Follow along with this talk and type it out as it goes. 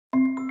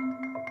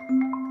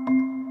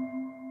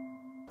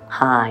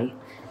Hi,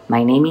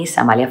 my name is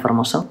Amalia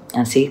Formoso,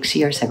 and 6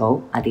 years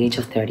ago, at the age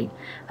of 30,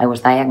 I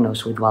was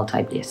diagnosed with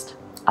wild-type yeast,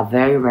 a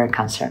very rare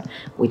cancer,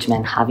 which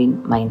meant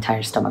having my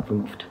entire stomach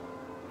removed.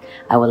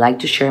 I would like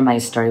to share my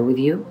story with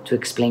you to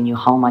explain you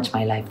how much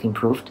my life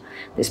improved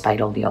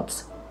despite all the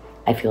odds.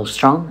 I feel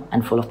strong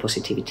and full of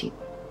positivity.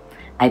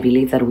 I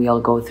believe that we all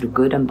go through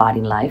good and bad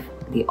in life.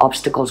 The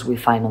obstacles we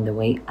find on the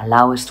way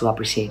allow us to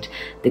appreciate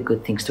the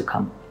good things to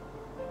come.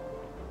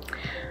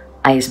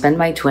 I spent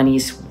my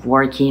 20s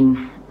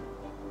working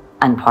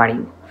and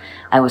partying.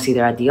 I was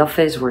either at the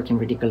office working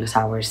ridiculous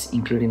hours,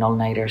 including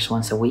all-nighters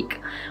once a week,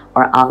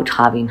 or out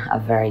having a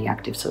very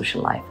active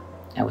social life.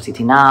 I was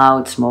eating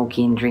out,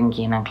 smoking,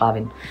 drinking, and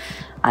clubbing.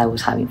 I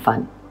was having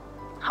fun.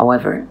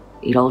 However,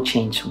 it all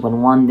changed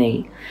when one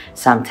day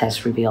some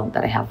tests revealed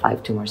that I have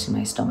 5 tumors in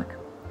my stomach,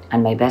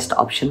 and my best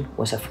option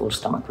was a full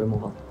stomach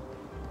removal.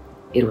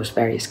 It was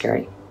very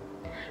scary.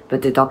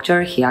 But the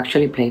doctor, he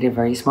actually played it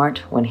very smart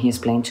when he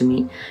explained to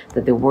me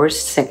that the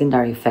worst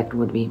secondary effect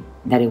would be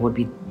that it would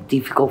be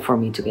difficult for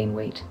me to gain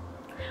weight.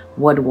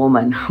 What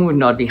woman would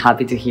not be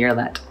happy to hear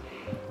that?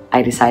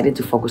 I decided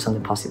to focus on the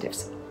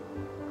positives.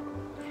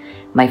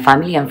 My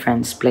family and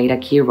friends played a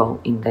key role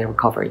in the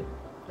recovery.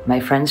 My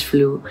friends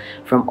flew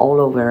from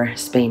all over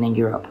Spain and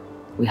Europe.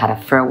 We had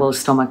a farewell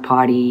stomach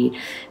party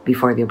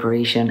before the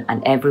operation,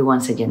 and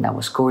everyone's agenda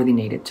was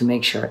coordinated to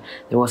make sure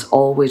there was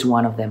always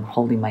one of them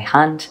holding my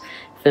hand,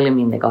 filling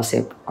me in the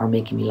gossip, or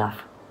making me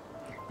laugh.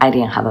 I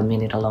didn't have a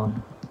minute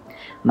alone.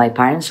 My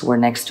parents were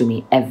next to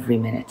me every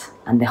minute,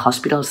 and the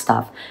hospital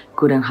staff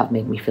couldn't have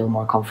made me feel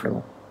more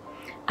comfortable.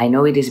 I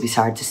know it is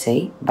bizarre to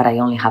say, but I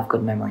only have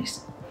good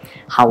memories.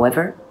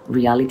 However,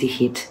 reality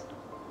hit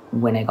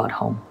when I got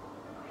home.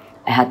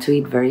 I had to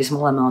eat very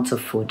small amounts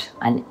of food,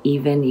 and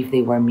even if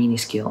they were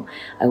minuscule,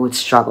 I would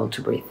struggle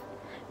to breathe.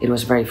 It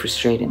was very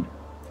frustrating.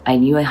 I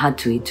knew I had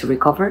to eat to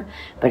recover,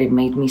 but it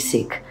made me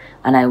sick,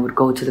 and I would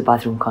go to the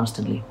bathroom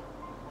constantly.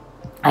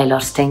 I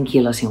lost 10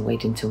 kilos in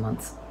weight in 2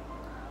 months.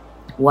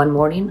 One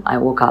morning, I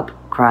woke up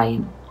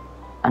crying,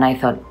 and I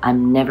thought,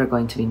 I'm never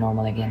going to be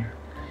normal again.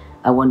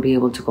 I won't be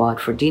able to go out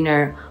for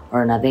dinner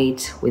or on a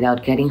date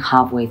without getting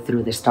halfway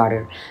through the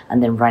starter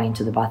and then running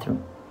to the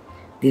bathroom.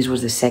 This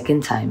was the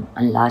second time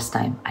and last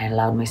time I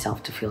allowed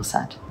myself to feel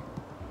sad.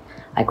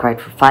 I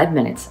cried for 5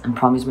 minutes and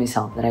promised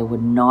myself that I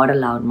would not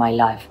allow my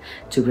life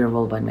to be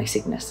ruled by my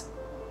sickness.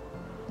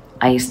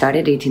 I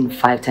started eating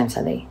 5 times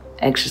a day,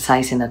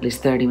 exercising at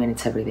least 30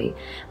 minutes every day,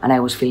 and I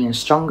was feeling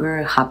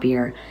stronger,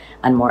 happier,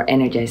 and more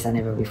energized than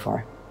ever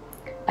before.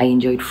 I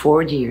enjoyed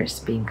 4 years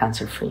being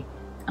cancer-free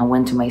and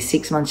went to my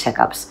 6-month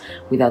checkups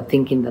without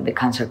thinking that the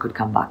cancer could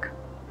come back.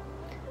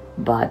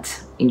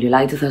 But in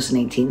July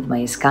 2018,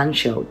 my scan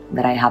showed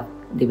that I have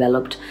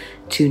developed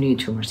 2 new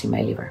tumors in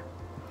my liver.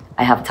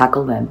 I have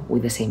tackled them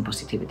with the same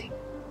positivity.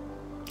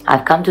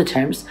 I've come to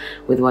terms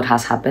with what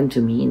has happened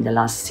to me in the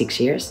last 6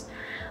 years.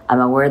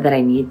 I'm aware that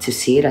I need to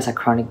see it as a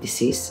chronic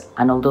disease,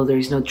 and although there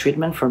is no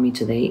treatment for me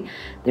today,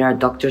 there are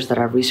doctors that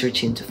are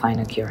researching to find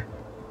a cure.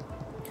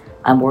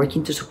 I'm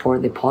working to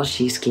support the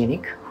post-yeast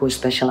clinic, who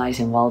specialize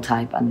in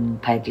wild-type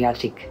and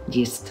pediatric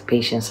yeast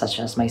patients such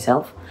as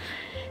myself.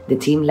 The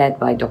team led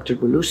by Dr.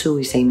 Bulusu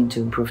is aiming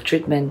to improve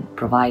treatment,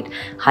 provide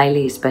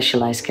highly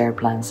specialized care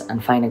plans,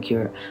 and find a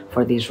cure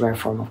for this rare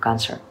form of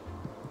cancer.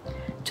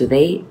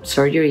 Today,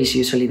 surgery is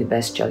usually the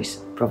best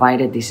choice,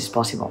 provided this is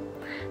possible.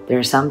 There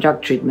are some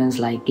drug treatments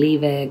like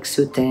Gleevec,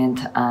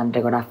 Sutent, and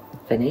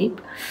regorafenib,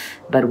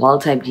 but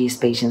wild-type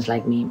yeast patients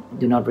like me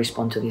do not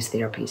respond to these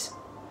therapies.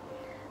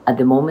 At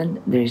the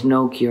moment, there is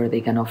no cure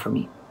they can offer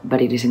me,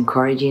 but it is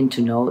encouraging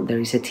to know there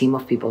is a team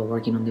of people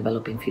working on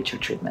developing future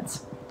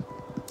treatments.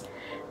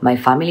 My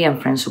family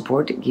and friends'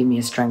 support give me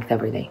strength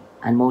every day,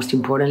 and most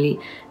importantly,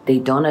 they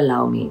don't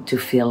allow me to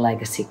feel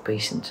like a sick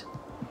patient.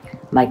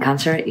 My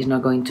cancer is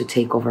not going to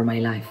take over my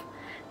life.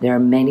 There are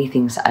many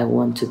things I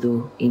want to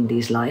do in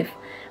this life,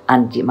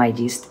 and my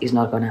yeast is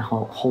not going to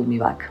hold me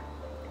back.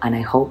 And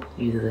I hope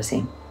you do the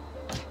same.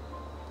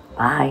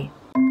 Bye.